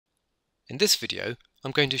In this video,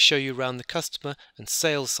 I'm going to show you around the customer and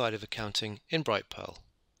sales side of accounting in Brightpearl.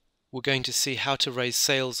 We're going to see how to raise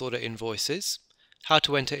sales order invoices, how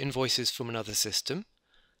to enter invoices from another system,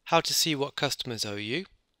 how to see what customers owe you,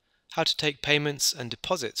 how to take payments and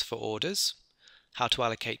deposits for orders, how to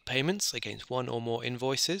allocate payments against one or more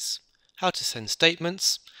invoices, how to send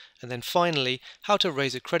statements, and then finally how to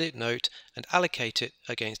raise a credit note and allocate it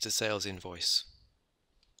against a sales invoice.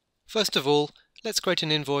 First of all, let's create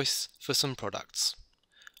an invoice for some products.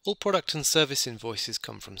 All product and service invoices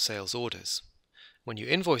come from sales orders. When you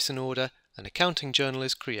invoice an order, an accounting journal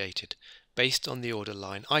is created based on the order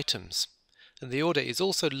line items, and the order is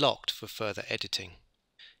also locked for further editing.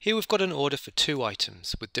 Here we've got an order for 2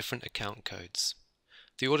 items with different account codes.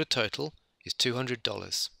 The order total is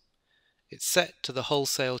 $200. It's set to the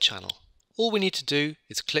wholesale channel. All we need to do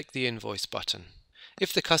is click the invoice button.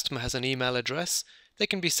 If the customer has an email address, they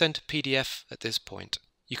can be sent a PDF at this point.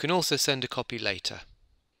 You can also send a copy later.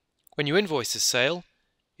 When you invoice a sale,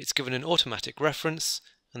 it's given an automatic reference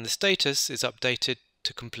and the status is updated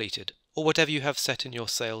to completed, or whatever you have set in your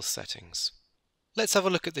sales settings. Let's have a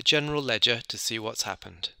look at the general ledger to see what's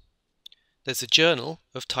happened. There's a journal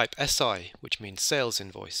of type SI, which means sales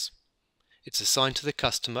invoice. It's assigned to the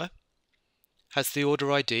customer, has the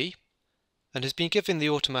order ID, and has been given the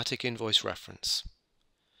automatic invoice reference.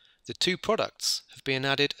 The 2 products have been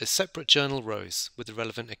added as separate journal rows with the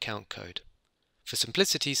relevant account code. For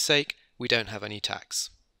simplicity's sake, we don't have any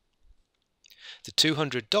tax. The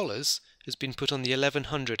 $200 has been put on the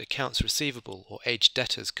 1100 accounts receivable or aged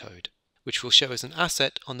debtors code, which will show as an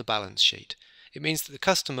asset on the balance sheet. It means that the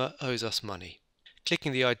customer owes us money.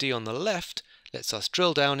 Clicking the ID on the left lets us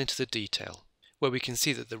drill down into the detail, where we can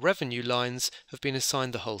see that the revenue lines have been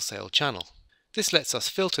assigned the wholesale channel. This lets us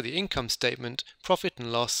filter the income statement, profit and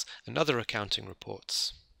loss, and other accounting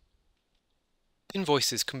reports.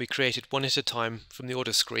 Invoices can be created one at a time from the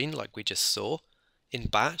order screen like we just saw, in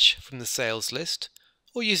batch from the sales list,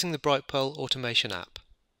 or using the Brightpearl automation app.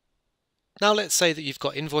 Now let's say that you've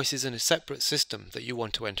got invoices in a separate system that you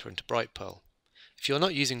want to enter into Brightpearl. If you're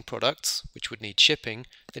not using products, which would need shipping,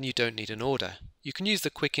 then you don't need an order. You can use the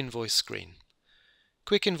quick invoice screen.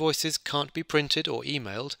 Quick invoices can't be printed or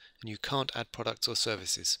emailed, and you can't add products or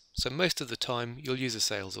services, so most of the time you'll use a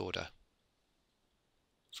sales order.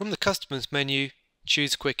 From the Customers menu,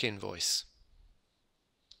 choose Quick Invoice.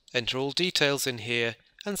 Enter all details in here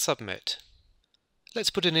and submit. Let's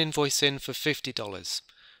put an invoice in for $50,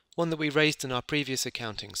 one that we raised in our previous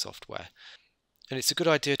accounting software, and it's a good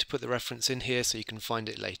idea to put the reference in here so you can find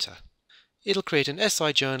it later. It'll create an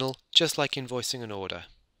SI journal just like invoicing an order.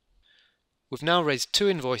 We've now raised 2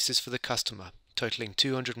 invoices for the customer, totaling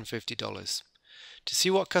 $250. To see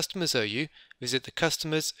what customers owe you, visit the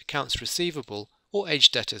Customers, Accounts Receivable or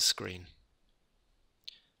Aged Debtors screen.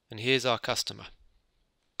 And here's our customer.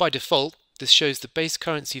 By default, this shows the base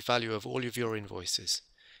currency value of all of your invoices.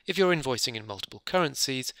 If you're invoicing in multiple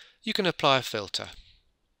currencies, you can apply a filter.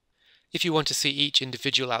 If you want to see each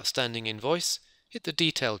individual outstanding invoice, hit the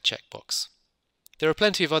Detailed checkbox. There are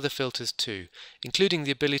plenty of other filters too, including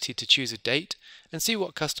the ability to choose a date and see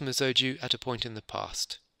what customers owed you at a point in the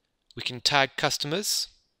past. We can tag customers,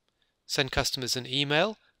 send customers an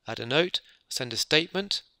email, add a note, send a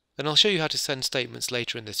statement, and I'll show you how to send statements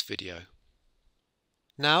later in this video.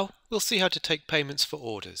 Now we'll see how to take payments for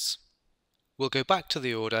orders. We'll go back to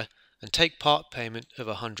the order and take part payment of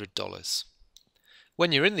 $100.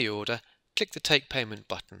 When you're in the order, click the Take Payment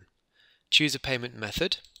button. Choose a payment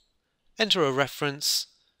method, enter a reference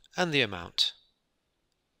and the amount.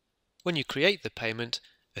 When you create the payment,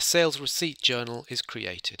 a sales receipt journal is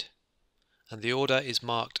created and the order is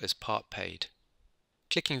marked as part paid.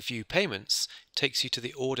 Clicking View Payments takes you to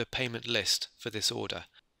the order payment list for this order.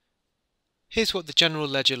 Here's what the general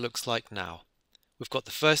ledger looks like now. We've got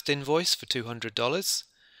the first invoice for $200,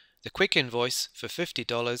 the quick invoice for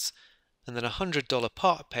 $50, and then a $100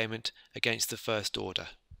 part payment against the first order.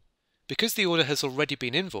 Because the order has already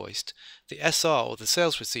been invoiced, the SR or the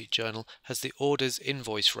sales receipt journal has the order's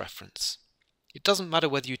invoice reference. It doesn't matter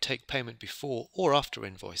whether you take payment before or after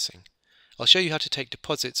invoicing. I'll show you how to take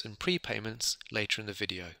deposits and prepayments later in the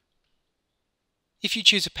video. If you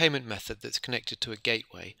choose a payment method that's connected to a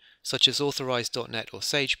gateway, such as Authorize.net or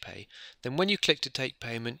SagePay, then when you click to take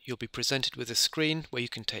payment, you'll be presented with a screen where you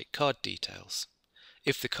can take card details.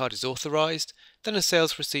 If the card is authorized, then a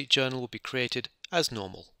sales receipt journal will be created as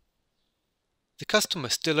normal. The customer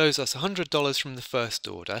still owes us $100 from the first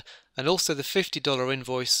order, and also the $50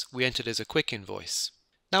 invoice we entered as a quick invoice.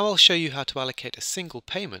 Now I'll show you how to allocate a single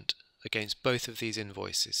payment against both of these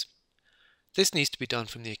invoices. This needs to be done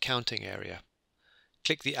from the accounting area.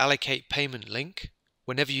 Click the Allocate Payment link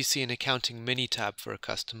whenever you see an accounting mini tab for a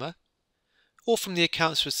customer, or from the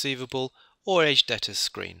accounts receivable or aged debtors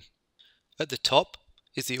screen. At the top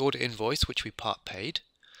is the order invoice, which we part paid,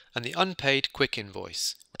 and the unpaid quick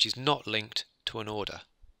invoice, which is not linked to an order.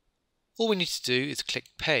 All we need to do is click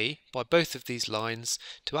Pay by both of these lines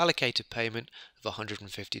to allocate a payment of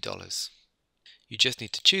 $150. You just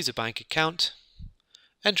need to choose a bank account,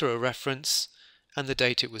 enter a reference, and the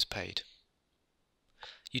date it was paid.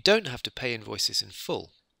 You don't have to pay invoices in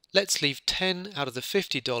full. Let's leave $10 out of the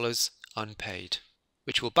 $50 unpaid,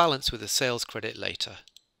 which will balance with a sales credit later.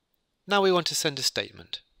 Now we want to send a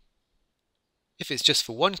statement. If it's just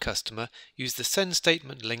for one customer, use the Send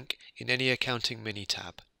Statement link in any accounting mini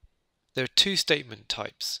tab. There are two statement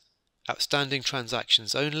types: outstanding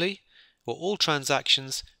transactions only, or all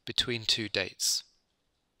transactions between two dates.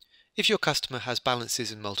 If your customer has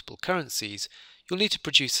balances in multiple currencies, you'll need to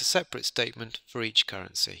produce a separate statement for each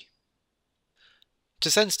currency. To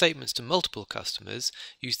send statements to multiple customers,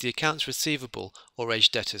 use the Accounts Receivable or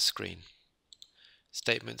Aged Debtors screen.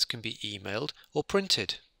 Statements can be emailed or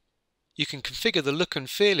printed. You can configure the look and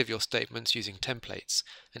feel of your statements using templates,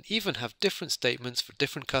 and even have different statements for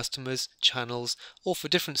different customers, channels, or for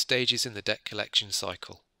different stages in the debt collection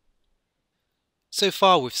cycle. So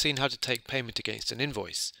far we've seen how to take payment against an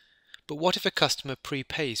invoice, but what if a customer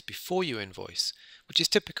prepays before you invoice, which is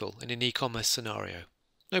typical in an e-commerce scenario?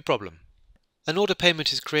 No problem. An order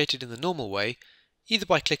payment is created in the normal way, either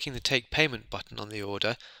by clicking the Take Payment button on the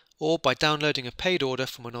order, or by downloading a paid order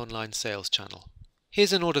from an online sales channel.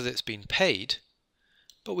 Here's an order that's been paid,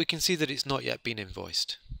 but we can see that it's not yet been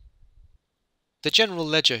invoiced. The general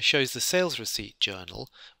ledger shows the sales receipt journal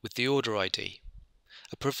with the order ID.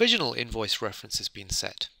 A provisional invoice reference has been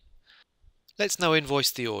set. Let's now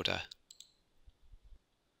invoice the order.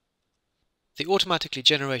 The automatically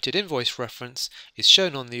generated invoice reference is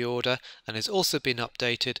shown on the order and has also been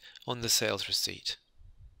updated on the sales receipt.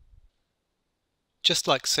 Just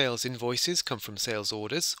like sales invoices come from sales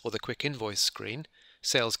orders or the quick invoice screen,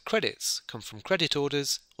 sales credits come from credit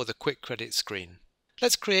orders or the quick credit screen.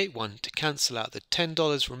 Let's create one to cancel out the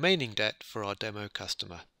 $10 remaining debt for our demo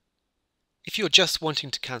customer. If you're just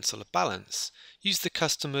wanting to cancel a balance, use the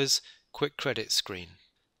customer's quick credit screen.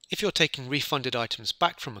 If you're taking refunded items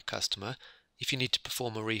back from a customer, if you need to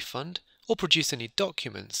perform a refund or produce any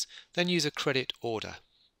documents, then use a credit order.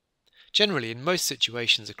 Generally, in most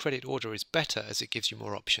situations, a credit order is better as it gives you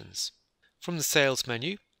more options. From the Sales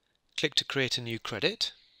menu, click to create a new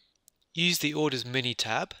credit. Use the Orders mini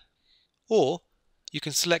tab, or you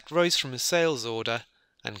can select rows from a sales order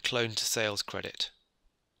and clone to sales credit.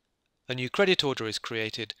 A new credit order is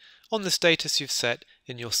created on the status you've set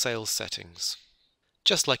in your sales settings.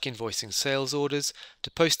 Just like invoicing sales orders,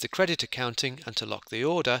 to post the credit accounting and to lock the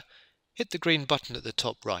order, hit the green button at the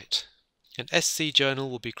top right. An SC journal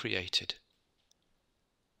will be created.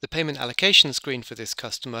 The payment allocation screen for this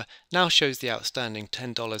customer now shows the outstanding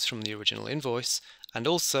 $10 from the original invoice and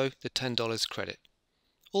also the $10 credit.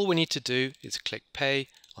 All we need to do is click Pay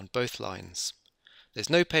on both lines. There's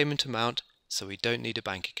no payment amount, so we don't need a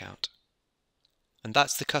bank account. And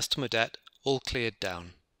that's the customer debt all cleared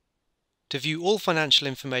down. To view all financial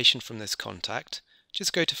information from this contact,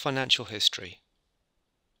 just go to Financial History.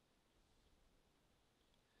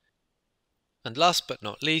 And last but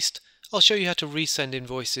not least, I'll show you how to resend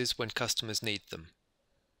invoices when customers need them.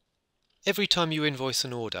 Every time you invoice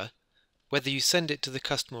an order, whether you send it to the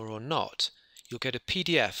customer or not, you'll get a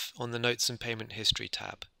PDF on the Notes and Payment History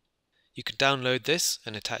tab. You can download this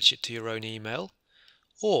and attach it to your own email,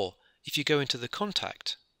 or if you go into the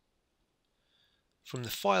Contact, from the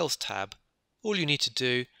Files tab, all you need to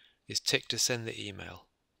do is tick to send the email.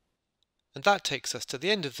 And that takes us to the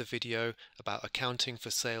end of the video about accounting for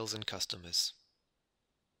sales and customers.